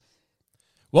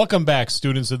Welcome back,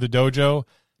 students of the dojo.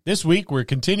 This week, we're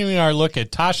continuing our look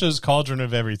at Tasha's Cauldron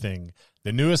of Everything,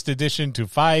 the newest addition to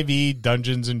 5e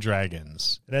Dungeons &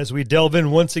 Dragons. And as we delve in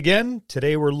once again,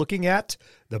 today we're looking at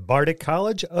the Bardic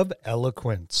College of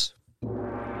Eloquence.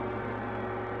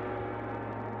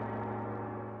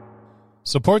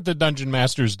 Support the Dungeon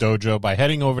Masters Dojo by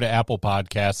heading over to Apple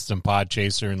Podcasts and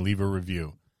Podchaser and leave a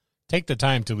review. Take the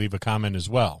time to leave a comment as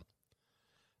well.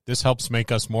 This helps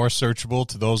make us more searchable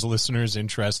to those listeners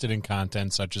interested in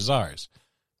content such as ours.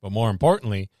 But more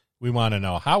importantly, we want to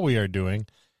know how we are doing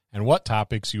and what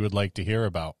topics you would like to hear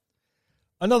about.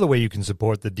 Another way you can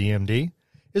support the DMD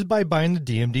is by buying the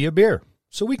DMD a beer,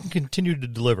 so we can continue to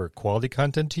deliver quality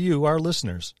content to you, our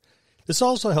listeners. This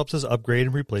also helps us upgrade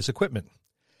and replace equipment.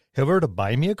 Head over to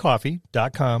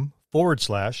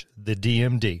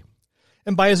buymeacoffee.com/thedmd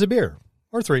and buy us a beer,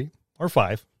 or 3, or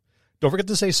 5. Don't forget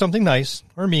to say something nice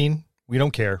or mean. We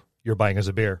don't care. You're buying us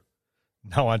a beer.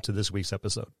 Now on to this week's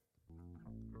episode.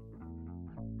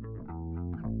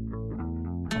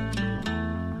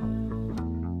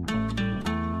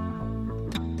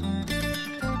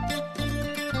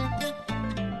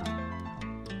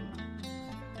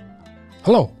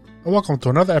 Hello, and welcome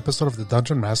to another episode of the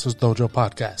Dungeon Masters Dojo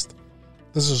podcast.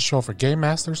 This is a show for game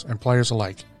masters and players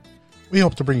alike. We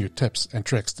hope to bring you tips and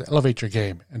tricks to elevate your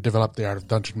game and develop the art of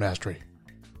dungeon mastery.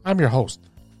 I'm your host,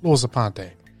 Louis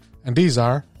Aponte, and these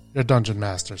are your dungeon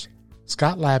masters,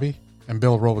 Scott Labby and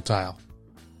Bill Robotile.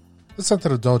 Let's enter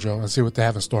the dojo and see what they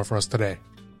have in store for us today.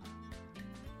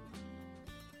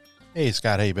 Hey,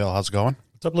 Scott. Hey, Bill. How's it going?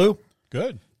 What's up, Lou?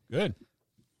 Good.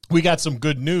 We got some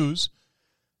good news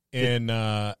in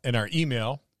our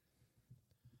email.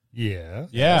 Yeah.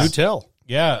 Yeah. Do tell.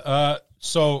 Yeah.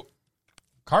 So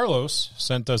Carlos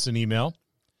sent us an email,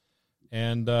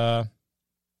 and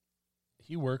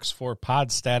he works for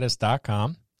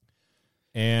podstatus.com.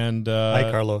 And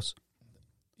Hi, Carlos.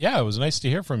 Yeah, it was nice to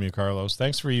hear from you, Carlos.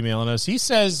 Thanks for emailing us. He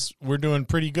says we're doing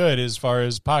pretty good as far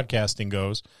as podcasting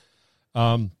goes,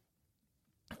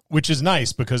 which is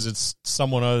nice because it's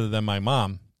someone other than my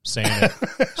mom saying it.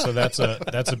 So that's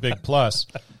a big plus.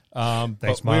 Thanks,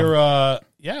 but Mom.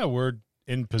 We're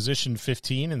in position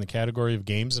 15 in the category of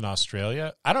games in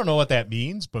Australia. I don't know what that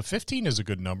means, but 15 is a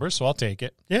good number, so I'll take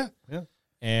it. Yeah.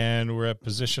 And we're at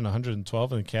position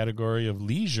 112 in the category of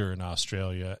leisure in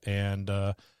Australia. And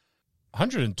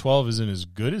 112 isn't as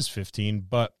good as 15,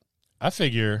 but I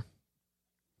figure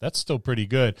that's still pretty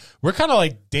good. We're kind of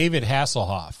like David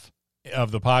Hasselhoff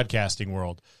of the podcasting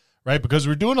world, right? Because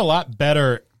we're doing a lot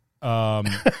better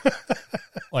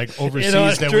like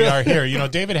overseas than we are here. You know,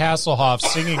 David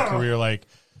Hasselhoff's singing career like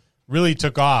really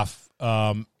took off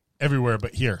everywhere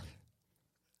but here.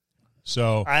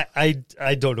 So I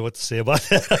don't know what to say about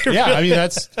that. Yeah,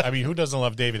 who doesn't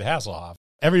love David Hasselhoff?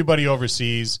 Everybody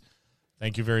overseas,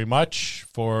 thank you very much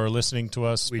for listening to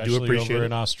us, We especially do appreciate over it.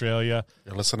 in Australia.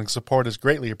 Your listening support is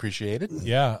greatly appreciated.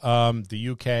 Yeah, the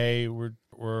UK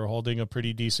we're holding a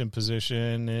pretty decent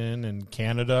position in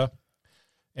Canada.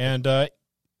 And I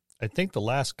think the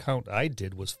last count I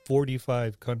did was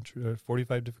 45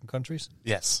 different countries.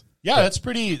 Yes. yeah, that's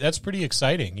pretty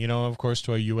exciting. You know, of course,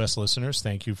 to our U.S. listeners,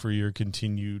 thank you for your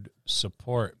continued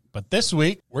support. But this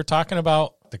week, we're talking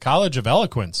about the College of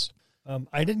Eloquence.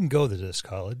 I didn't go to this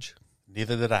college.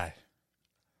 Neither did I.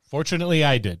 Fortunately,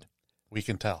 I did. We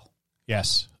can tell.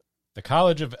 Yes, the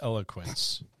College of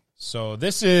Eloquence. So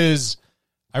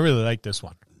I really like this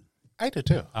one. I do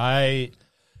too.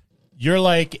 You're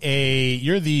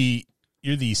the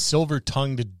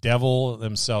silver-tongued devil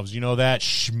themselves. You know, that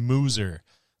schmoozer,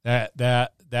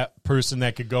 that person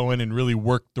that could go in and really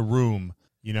work the room,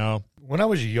 you know? When I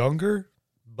was younger,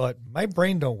 but my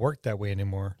brain don't work that way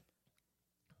anymore.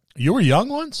 You were young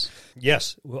once?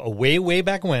 Yes, way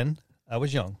back when I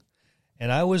was young.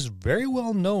 And I was very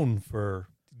well known for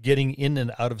getting in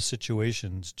and out of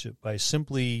situations by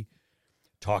simply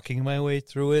talking my way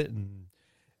through it and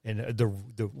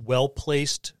the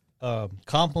well-placed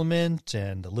compliment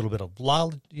and a little bit of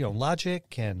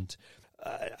logic. And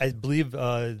I believe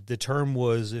the term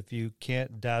was, if you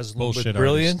can't dazzle them with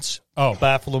brilliance,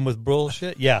 baffle them with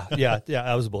bullshit. Yeah,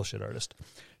 I was a bullshit artist.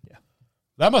 Yeah,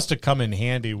 that must have come in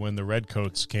handy when the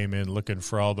redcoats came in looking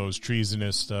for all those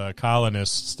treasonous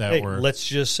colonists that were. Let's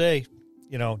just say,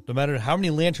 no matter how many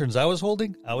lanterns I was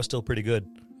holding, I was still pretty good.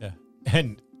 Yeah,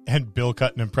 and Bill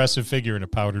cut an impressive figure in a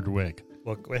powdered wig.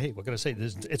 Well, hey, what can I say?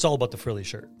 It's all about the frilly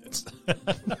shirt.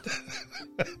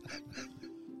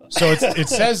 So it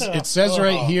says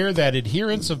right here that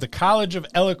adherents of the College of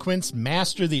Eloquence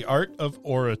master the art of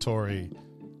oratory.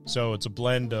 So it's a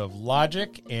blend of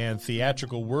logic and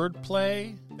theatrical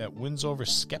wordplay that wins over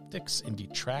skeptics and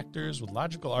detractors with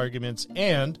logical arguments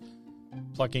and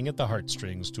plucking at the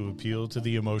heartstrings to appeal to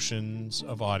the emotions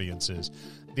of audiences.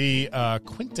 The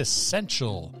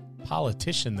quintessential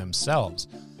politician themselves.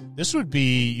 This would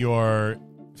be your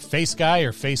face guy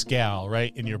or face gal,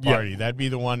 right, in your party. That'd be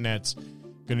the one that's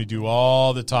going to do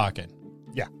all the talking.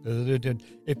 Yeah.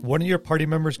 If one of your party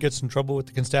members gets in trouble with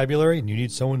the constabulary and you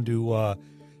need someone to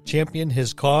champion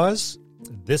his cause,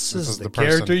 this is the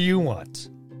character person you want.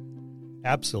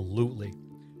 Absolutely.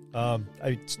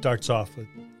 It starts off with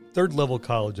third level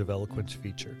College of Eloquence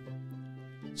feature.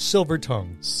 Silver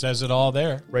tongue. Says it all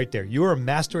there. Right there. You are a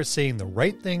master at saying the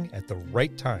right thing at the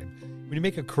right time. When you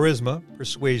make a charisma,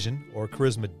 persuasion, or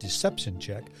charisma deception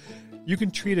check, you can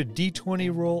treat a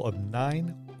D20 roll of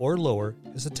 9 or lower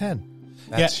as a 10.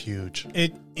 That's huge.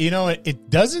 It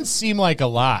doesn't seem like a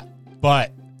lot,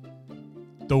 but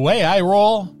the way I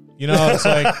roll, it's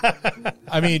like,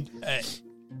 I mean,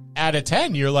 out of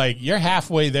 10, you're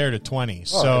halfway there to 20.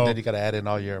 So and then you got to add in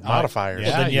all your modifiers.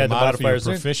 Yeah, then you you add the modify modifiers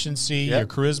your in. proficiency, Yep. your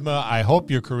charisma. I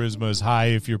hope your charisma is high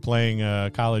if you're playing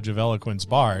a College of Eloquence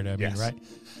bard. I mean, Yes. right?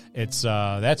 It's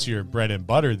that's your bread and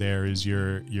butter. There is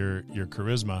your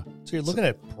charisma. So you're looking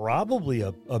at probably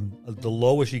the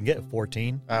lowest you can get,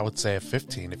 14. I would say a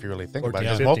 15 if you really think Or about it.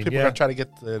 10, Because most 15, people yeah. are going to try to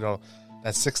get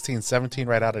that 16, 17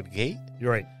 right out of the gate.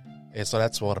 You're right. And so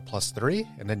that's what, a +3,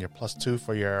 and then your +2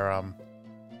 for your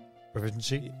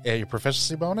Proficiency. your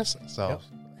proficiency bonus. So Yep.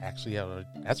 actually,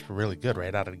 that's really good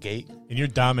right out of the gate. And you're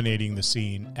dominating the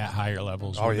scene at higher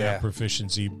levels. Oh, when yeah. that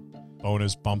proficiency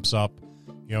bonus bumps up.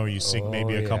 You sink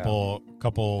maybe a yeah.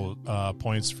 couple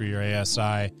points for your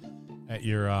ASI at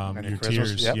your And your charisma,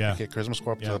 tiers. yep, Yeah, you get charisma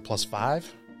score up to Yeah. the +5,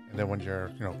 and then when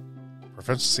your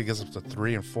proficiency gets up to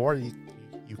 3 and 4,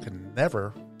 you can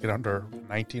never get under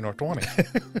 19 or 20.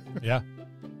 yeah.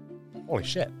 Holy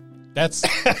shit! That's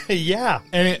Yeah.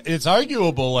 and it's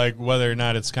arguable like whether or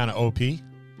not it's kind of OP,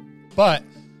 but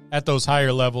at those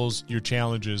higher levels, your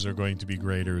challenges are going to be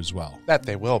greater as well. That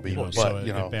they will be, So but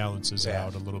it balances yeah.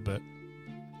 out a little bit.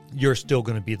 You're still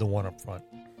going to be the one up front.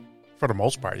 for the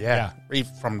most part, yeah.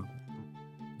 Even from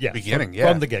Yeah. beginning,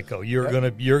 from the get go. You're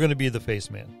Yep. gonna be the face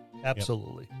man.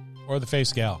 Absolutely. Or the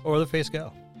face gal. Or the face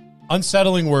gal.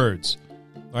 Unsettling words.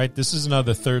 All right, this is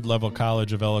another third level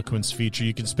College of Eloquence feature.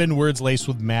 You can spin words laced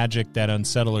with magic that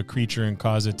unsettle a creature and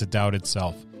cause it to doubt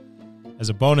itself. As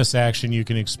a bonus action, you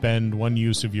can expend one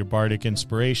use of your bardic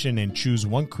inspiration and choose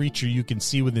one creature you can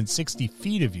see within 60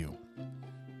 feet of you.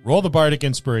 Roll the bardic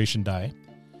inspiration die.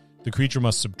 The creature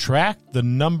must subtract the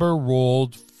number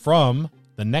rolled from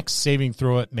the next saving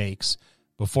throw it makes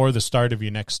before the start of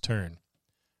your next turn.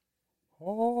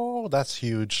 Oh, that's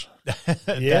huge.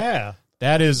 Yeah.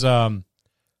 That is And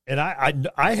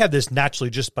I had this naturally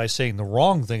just by saying the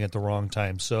wrong thing at the wrong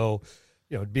time. So,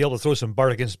 to be able to throw some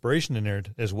bardic inspiration in there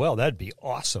as well, that'd be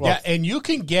awesome. Yeah, and you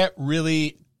can get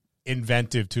really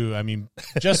inventive too. I mean,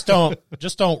 just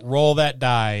don't roll that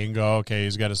die and go, okay,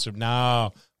 he's got to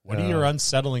no. What are your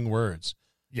unsettling words?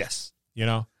 Yes.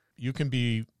 You can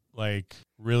be like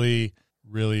really,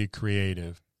 really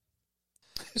creative.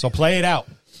 So play it out.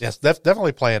 Yes,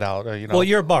 definitely play it out. Well,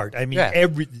 you're a bard. I mean, Yeah.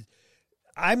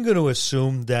 I'm going to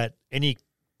assume that any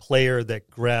player that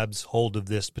grabs hold of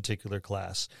this particular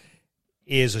class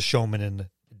is a showman and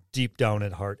deep down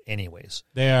at heart anyways.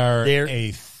 They're They're-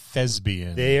 a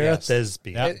thespian. They're Yes. a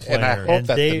thespian. Yeah. and I player. hope And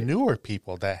that they- the newer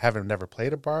people that haven't never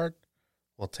played a bard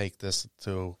will take this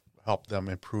to help them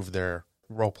improve their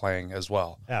role playing as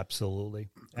well. Absolutely.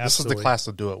 This is the class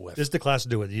to do it with. This is the class to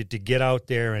do it. To get out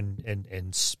there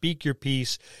and speak your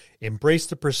piece, embrace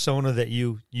the persona that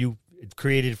you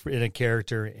created in a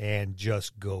character, and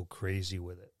just go crazy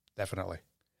with it. Definitely.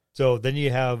 So then you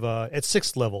have, at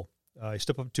 6th level, you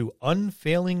step up to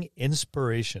Unfailing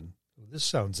Inspiration. This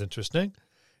sounds interesting.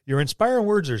 Your inspiring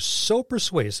words are so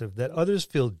persuasive that others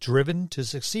feel driven to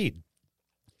succeed.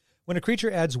 When a creature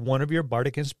adds one of your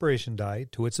bardic inspiration die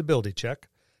to its ability check,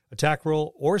 attack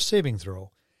roll, or saving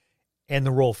throw, and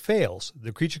the roll fails,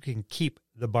 the creature can keep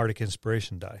the bardic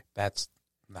inspiration die. That's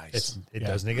nice. It Yeah.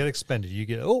 doesn't get expended. You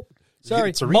get, It's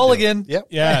a redo. mulligan. Yep.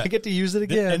 Yeah. I get to use it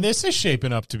again. And this is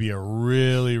shaping up to be a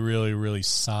really, really, really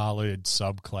solid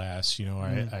subclass.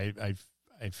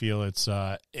 I feel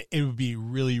it would be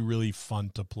really, really fun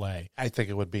to play. I think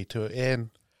it would be too. And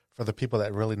for the people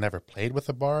that really never played with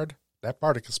a bard, that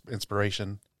bardic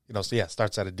inspiration,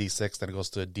 starts at a D6, then it goes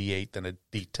to a D8, then a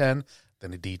D10,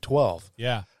 then a D12.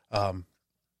 Yeah.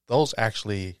 Those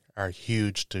actually are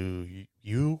huge to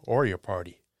you or your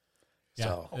party. Yeah.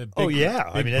 So,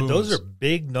 I mean, those boons. are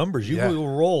big numbers. You Yeah. will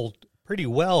roll pretty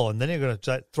well, and then you're going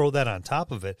to throw that on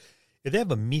top of it. If they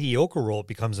have a mediocre roll, it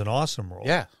becomes an awesome roll.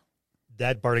 yeah.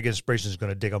 that bardic inspiration is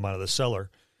going to dig them out of the cellar.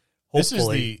 This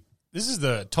Hopefully, is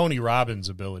the Tony Robbins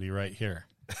ability right here.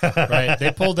 Right?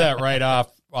 They pulled that right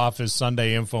off his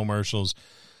Sunday infomercials,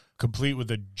 complete with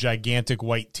the gigantic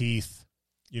white teeth,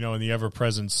 and the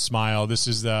ever-present smile. This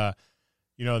is the,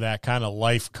 that kind of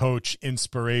life coach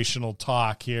inspirational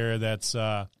talk here that's,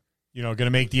 going to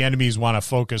make the enemies want to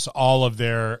focus all of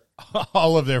their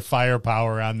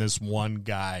firepower on this one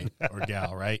guy or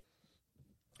gal, right?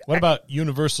 What about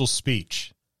universal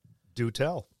speech? do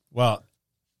tell. Well,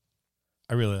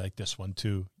 I really like this one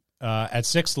too. At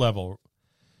 6th level,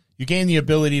 you gain the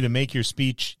ability to make your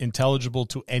speech intelligible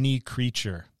to any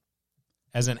creature.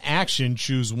 As an action,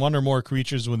 choose one or more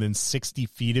creatures within 60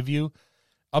 feet of you,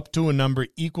 up to a number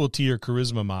equal to your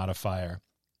charisma modifier.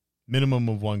 Minimum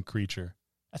of one creature.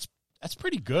 That's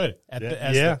pretty good.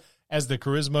 As the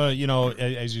charisma,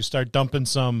 as you start dumping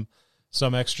some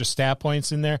extra stat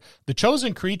points in there, the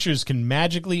chosen creatures can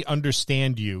magically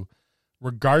understand you,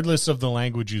 regardless of the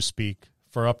language you speak,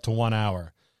 for up to 1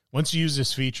 hour. Once you use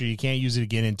this feature, you can't use it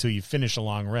again until you finish a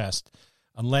long rest,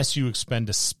 unless you expend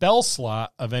a spell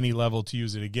slot of any level to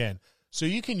use it again. So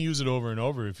you can use it over and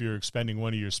over if you're expending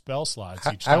one of your spell slots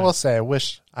each time. I will say, I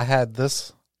wish I had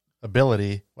this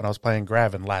ability when I was playing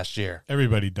Graven last year.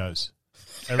 Everybody does.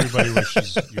 Everybody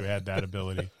wishes you had that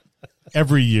ability.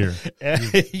 Every year.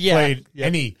 Played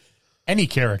any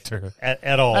character.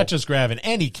 At all. Not just Graven,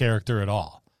 any character at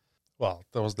all. Well,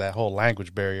 there was that whole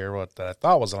language barrier, that I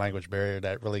thought was a language barrier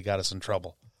that really got us in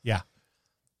trouble. Yeah.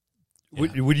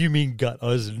 What do you mean got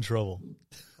us in trouble?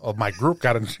 Well, my group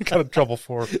got in trouble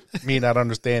for me not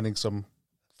understanding some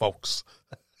folks.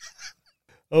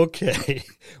 Okay,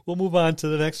 we'll move on to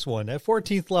the next one. At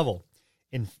 14th level,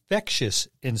 infectious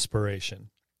inspiration.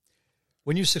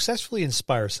 When you successfully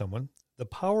inspire someone, the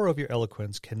power of your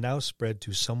eloquence can now spread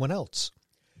to someone else.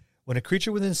 When a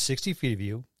creature within 60 feet of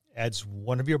you adds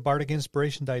one of your bardic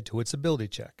inspiration die to its ability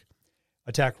check,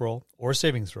 attack roll, or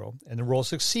saving throw, and the roll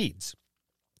succeeds,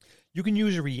 you can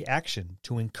use a reaction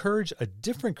to encourage a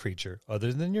different creature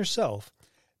other than yourself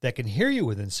that can hear you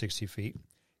within 60 feet,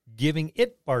 giving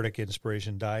it bardic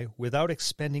inspiration die without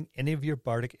expending any of your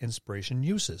bardic inspiration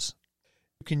uses.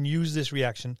 You can use this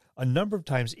reaction a number of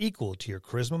times equal to your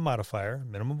charisma modifier,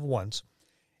 minimum of once,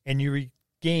 and you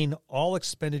regain all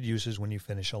expended uses when you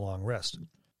finish a long rest.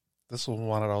 This was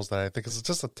one of those that I think is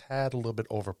just a tad a little bit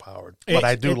overpowered, but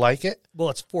I do like it. Well,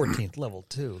 it's 14th level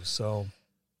too, so...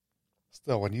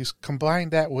 Still, when you combine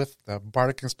that with the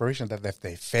bardic inspiration, that if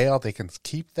they fail, they can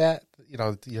keep that,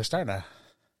 you're starting to...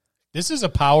 This is a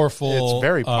powerful... It's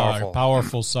very powerful.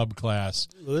 Powerful subclass.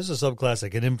 Well, this is a subclass that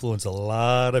can influence a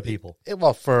lot of people.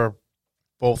 Well, for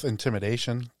both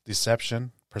intimidation,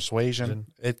 deception, persuasion,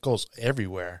 it goes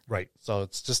everywhere. Right. So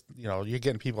it's just, you're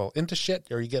getting people into shit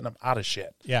or you're getting them out of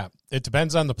shit. Yeah, it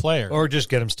depends on the player. Or just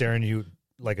get them staring at you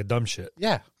like a dumb shit.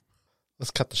 Yeah.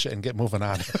 Let's cut the shit and get moving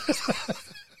on.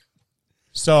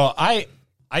 So I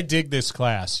dig this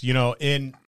class.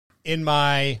 In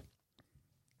my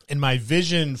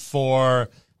vision for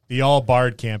the All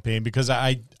Bard campaign, because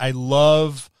I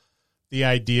love the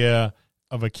idea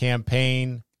of a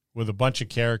campaign with a bunch of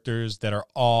characters that are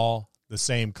all the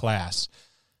same class,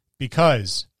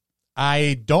 because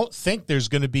I don't think there's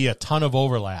going to be a ton of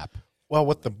overlap. Well,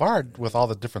 with the Bard, with all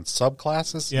the different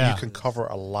subclasses, you can cover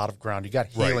a lot of ground. You got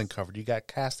healing covered, you got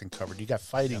casting covered, you got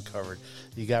fighting covered,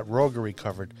 you got roguery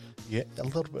covered, you get a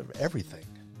little bit of everything.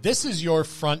 This is your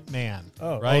front man,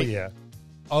 right? Oh, yeah.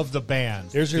 Of the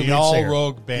band. There's your the lead all singer.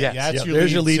 rogue band. Yes. Yeah, that's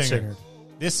There's your lead lead singer.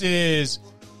 This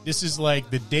is like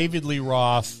the David Lee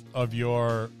Roth of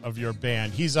your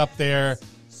band. He's up there.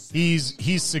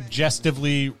 He's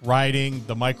suggestively riding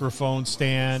the microphone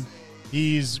stand.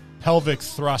 He's pelvic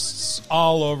thrusts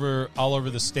all over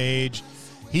the stage.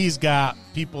 He's got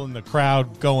people in the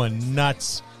crowd going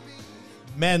nuts.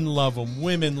 Men love him.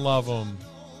 Women love him.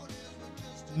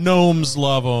 Gnomes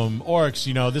love him.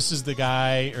 Orcs, this is the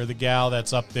guy or the gal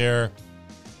that's up there,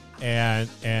 and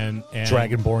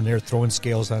Dragonborn there throwing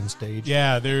scales on stage.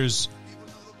 yeah, they're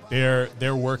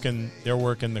working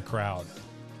the crowd.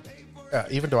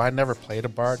 Even though I never played a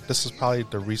Bard, this is probably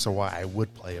the reason why I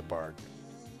would play a Bard.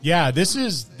 Yeah, this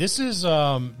is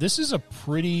a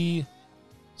pretty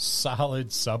solid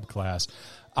subclass.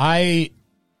 I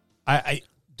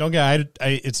don't get.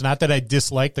 It's not that I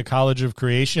dislike the College of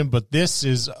Creation, but this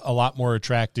is a lot more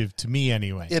attractive to me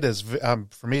anyway. It is.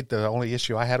 For me, the only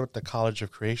issue I had with the College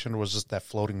of Creation was just that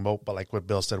floating moat. But like what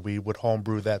Bill said, we would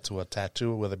homebrew that to a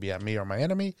tattoo, whether it be on me or my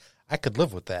enemy. I could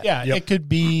live with that. Yeah, it could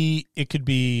be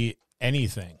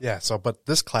anything. Yeah. So, but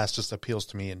this class just appeals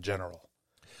to me in general.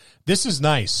 This is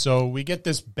nice. So we get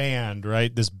this band,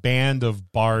 right? This band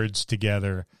of bards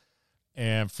together.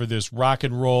 and for this rock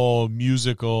and roll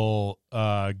musical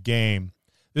game.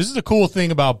 This is the cool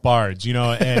thing about bards,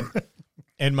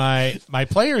 and my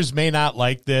players may not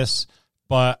like this,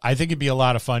 but I think it'd be a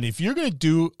lot of fun. If you're going to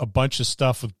do a bunch of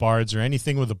stuff with bards or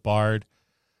anything with a bard,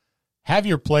 have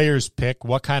your players pick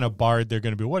what kind of bard they're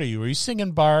going to be. What are you? Are you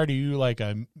singing bard? Are you like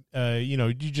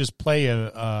you just play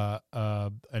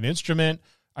an instrument?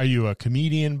 Are you a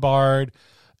comedian bard?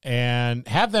 And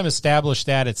have them establish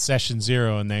that at session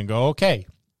 0 and then go, okay,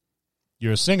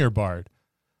 you're a singer bard.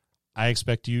 I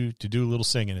expect you to do a little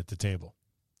singing at the table.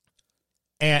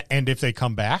 And if they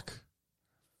come back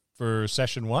for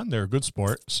session 1, they're a good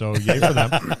sport, so yay for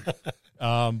them.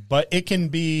 But it can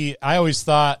be, I always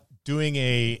thought doing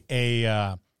even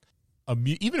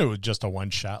if it was just a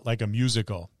one-shot, like a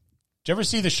musical. Did you ever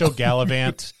see the show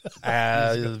Gallivant?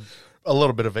 A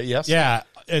little bit of it, yes. Yeah,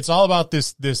 it's all about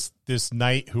this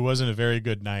knight who wasn't a very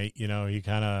good knight. He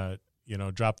kind of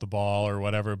dropped the ball or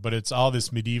whatever, but it's all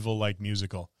this medieval like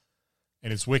musical.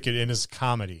 And it's wicked and it's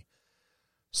comedy.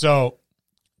 So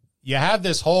you have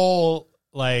this whole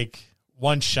like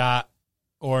one shot,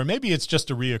 or maybe it's just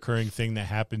a reoccurring thing that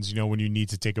happens, when you need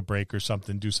to take a break or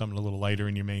something, do something a little lighter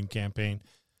in your main campaign.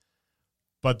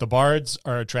 But the bards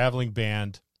are a traveling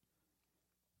band,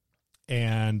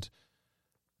 and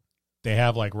they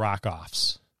have like rock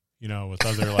offs, with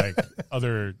other like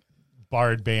other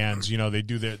bard bands. They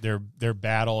do their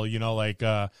battle,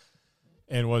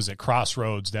 and was it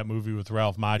Crossroads, that movie with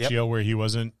Ralph Macchio, where he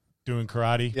wasn't doing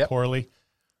karate poorly?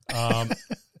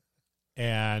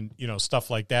 And, stuff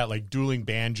like that, like dueling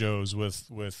banjos with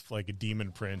like a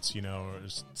demon prince, or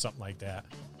something like that.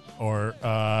 Or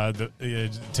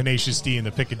the Tenacious D and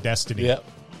the Pick of Destiny,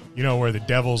 where the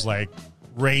devil's like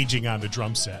raging on the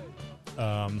drum set.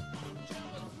 I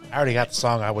already got the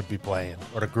song I would be playing,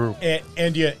 or the group.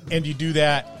 And you do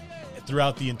that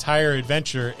throughout the entire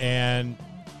adventure, and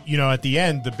at the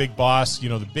end, the big boss,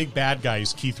 the big bad guy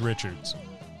is Keith Richards,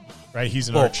 right? He's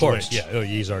an arch lich. Yeah. Oh,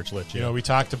 he's arch lich. Yeah. We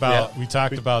talked about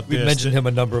this. We mentioned him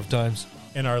a number of times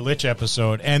in our lich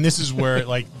episode, and this is where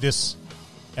like this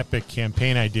epic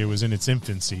campaign idea was in its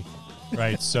infancy,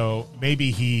 right? So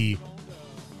maybe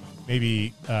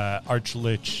arch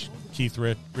lich Keith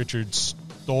Richards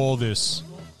stole the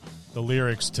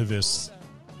lyrics to this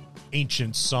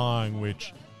ancient song,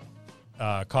 which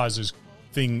causes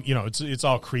thing, it's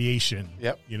all creation,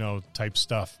 type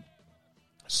stuff.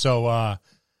 So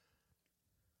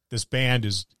this band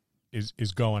is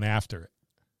going after it,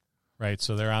 right?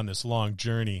 So they're on this long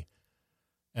journey,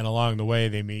 and along the way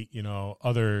they meet,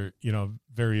 other,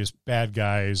 various bad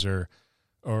guys or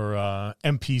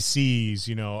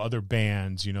NPCs, other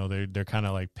bands, they're kind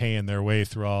of like paying their way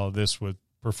through all of this with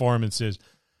performances.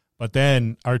 But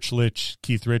then Archlich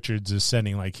Keith Richards is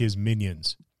sending like his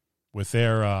minions with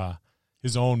their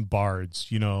his own bards,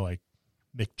 like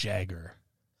Mick Jagger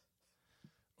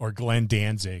or Glenn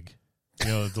Danzig,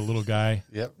 the little guy.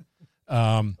 Yep.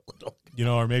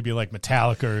 Or maybe like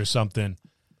Metallica or something,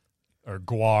 or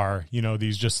Guar.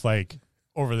 These just like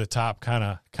over the top kind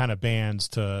of bands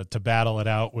to battle it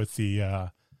out with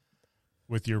the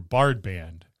with your bard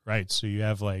band, right? So you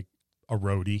have like a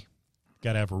roadie.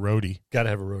 Got to have a roadie.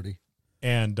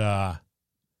 And all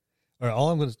right, all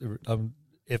I'm going to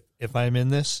if I'm in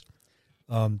this,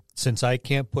 since I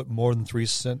can't put more than 3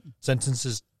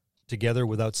 sentences together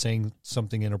without saying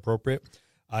something inappropriate,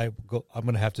 I'm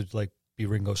going to have to like be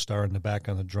Ringo Starr in the back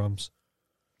on the drums,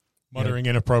 muttering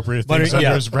inappropriate things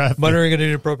under his breath, muttering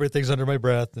inappropriate things under my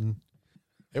breath, and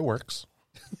it works.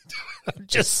 I'm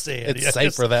just saying, it's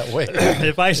safer that way.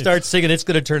 If I start singing, it's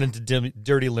going to turn into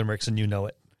dirty limericks, and you know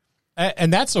it.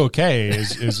 And that's okay,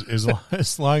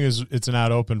 as long as it's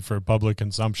not open for public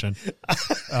consumption.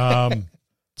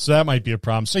 So that might be a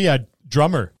problem. So yeah,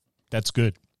 drummer, that's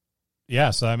good.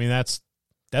 Yeah, so I mean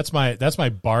that's my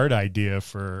bard idea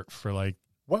for like.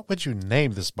 What would you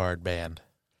name this bard band?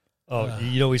 Oh,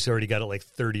 he's already got it like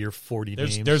 30 or 40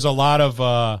 names. There's a lot of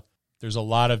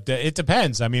it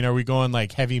depends. I mean, are we going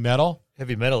like heavy metal?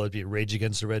 Heavy metal would be Rage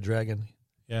Against the Red Dragon.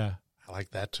 Yeah, I like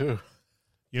that too.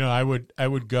 I would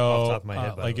go off the top of my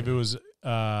head, like if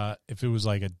it was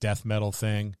like a death metal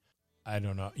thing. I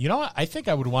don't know. What? I think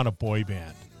I would want a boy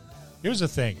band. Here's the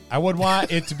thing. I would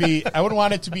want it to be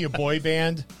a boy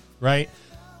band, right?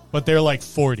 But they're like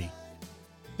 40.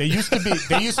 They used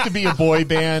to be a boy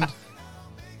band,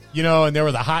 and they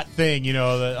were the hot thing, they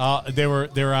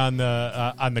were on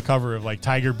the cover of like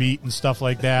Tiger Beat and stuff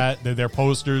like that. Their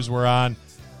posters were on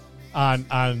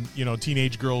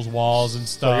teenage girls' walls and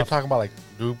stuff. So you're talking about like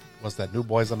New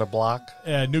Boys on the Block?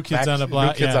 Yeah, New Kids on the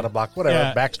Block. New Kids on the Block, whatever.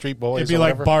 Yeah. Backstreet Boys. It'd be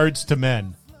like Bards to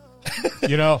Men.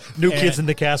 You know, New kids in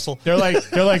the castle. They're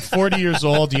like 40 years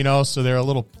old, you know, so they're a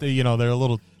little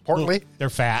Portly? They're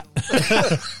fat.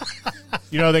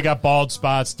 You know, they got bald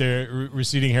spots, they're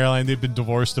receding hairline. They've been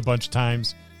divorced a bunch of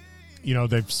times. You know,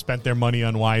 they've spent their money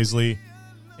unwisely.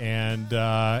 And,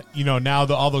 you know, now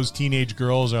all those teenage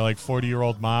girls are like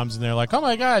 40-year-old moms, and they're like, oh,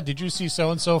 my God, did you see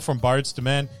so-and-so from Bards to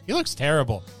Men? He looks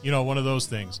terrible. You know, one of those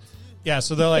things. Yeah,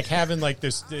 so they're like having like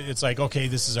this. It's like, okay,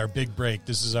 this is our big break.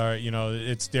 This is our, you know,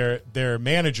 it's their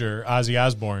manager, Ozzy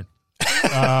Osbourne,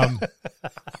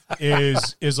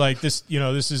 is like this. You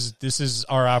know, this is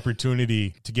our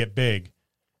opportunity to get big,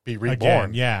 Be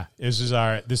reborn. again. Yeah, this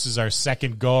is our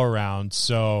second go around.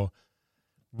 So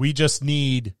we just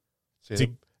need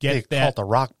to get they that. called a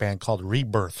rock band called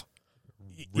Rebirth.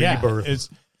 Yeah, Rebirth.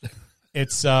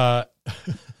 it's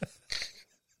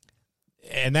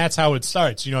and that's how it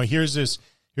starts. You know, here's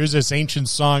this ancient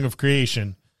song of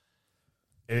creation.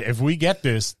 If we get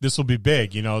this will be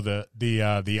big. You know,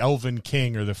 the elven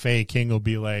king or the fey king will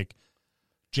be like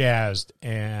jazzed,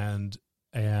 and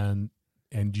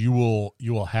you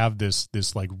will have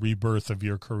this like rebirth of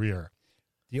your career.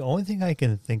 The only thing I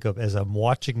can think of as I'm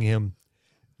watching him,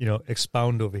 you know,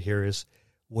 expound over here is,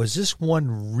 was this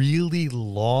one really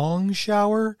long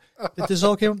shower that this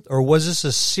all came, or was this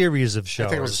a series of showers?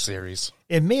 I think it was a series.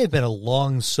 It may have been a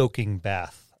long soaking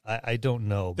bath. I don't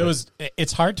know.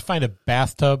 It's hard to find a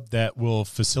bathtub that will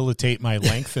facilitate my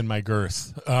length and my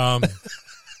girth. And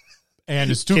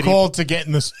it's too cold to get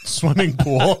in the swimming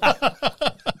pool.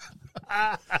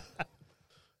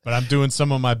 But I'm doing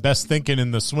some of my best thinking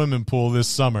in the swimming pool this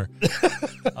summer.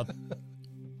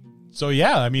 So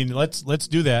yeah, I mean, let's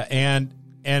do that. And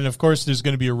of course, there's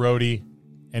going to be a roadie,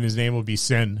 and his name will be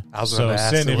Sin. I was going to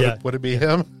ask, Sin, would it be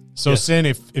him? So Sin,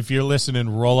 if you're listening,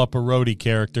 roll up a roadie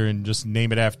character and just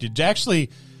name it after you. Actually,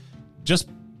 just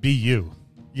be you.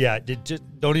 Yeah,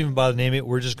 don't even bother naming it.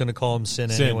 We're just going to call him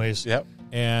Sin anyways. Yep.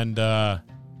 And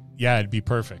yeah, it'd be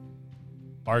perfect.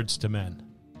 Bards to Men,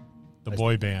 the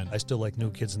boy band. I still like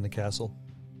New Kids in the Castle.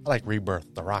 I like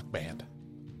Rebirth, the rock band.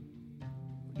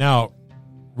 Now,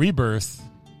 Rebirth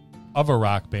of a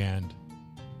rock band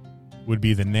would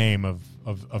be the name of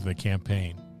the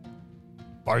campaign.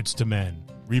 Bards to Men,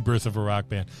 Rebirth of a rock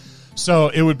band. So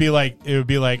it would be like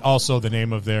also the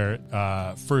name of their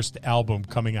first album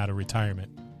coming out of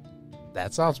retirement.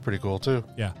 That sounds pretty cool too.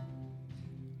 Yeah.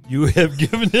 You have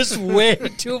given this way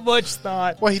too much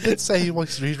thought. Well, he did say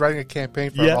he's writing a campaign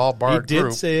for Yeah, an all bard he did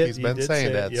group. say it. He's He been did saying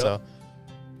say that, it, yep. so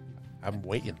I'm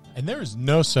waiting. And there is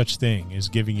no such thing as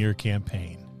giving your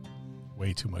campaign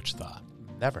way too much thought.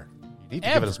 Never. You need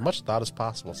to give it as much thought as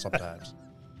possible sometimes,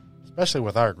 especially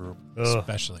with our group.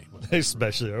 Especially with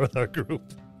our group.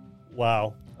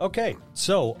 Wow. Okay.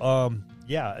 So,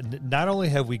 not only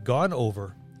have we gone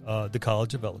over the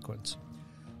College of Eloquence,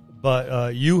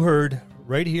 but you heard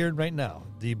right here and right now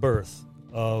the birth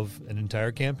of an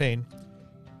entire campaign,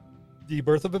 the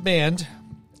birth of a band.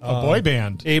 A boy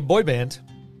band. A boy band.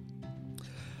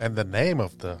 And the name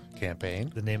of the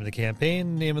campaign. The name of the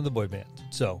campaign, name of the boy band.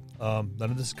 So, none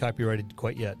of this is copyrighted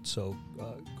quite yet, so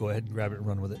go ahead and grab it and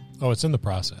run with it. Oh, it's in the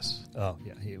process. Oh,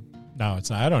 yeah. No,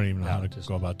 it's not. I don't even know how to just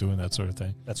go about doing that sort of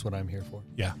thing. That's what I'm here for.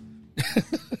 Yeah.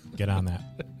 Get on that.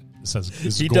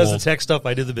 This He gold. does the tech stuff,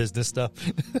 I do the business stuff.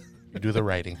 You do the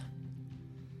writing.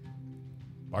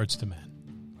 Bards to Men.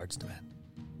 Bards to Men.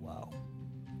 Wow.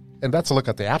 And that's a look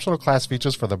at the optional class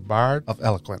features for the Bard of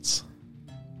Eloquence.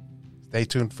 Stay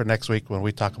tuned for next week when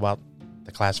we talk about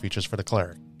the class features for the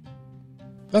cleric.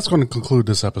 That's going to conclude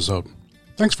this episode.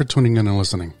 Thanks for tuning in and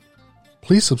listening.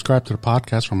 Please subscribe to the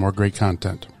podcast for more great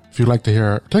content. If you'd like to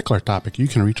hear a particular topic, you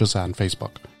can reach us on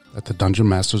Facebook at the Dungeon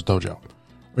Masters Dojo,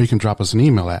 or you can drop us an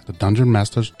email at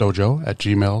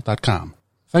thedungeonmastersdojo@gmail.com.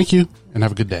 Thank you, and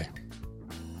have a good day.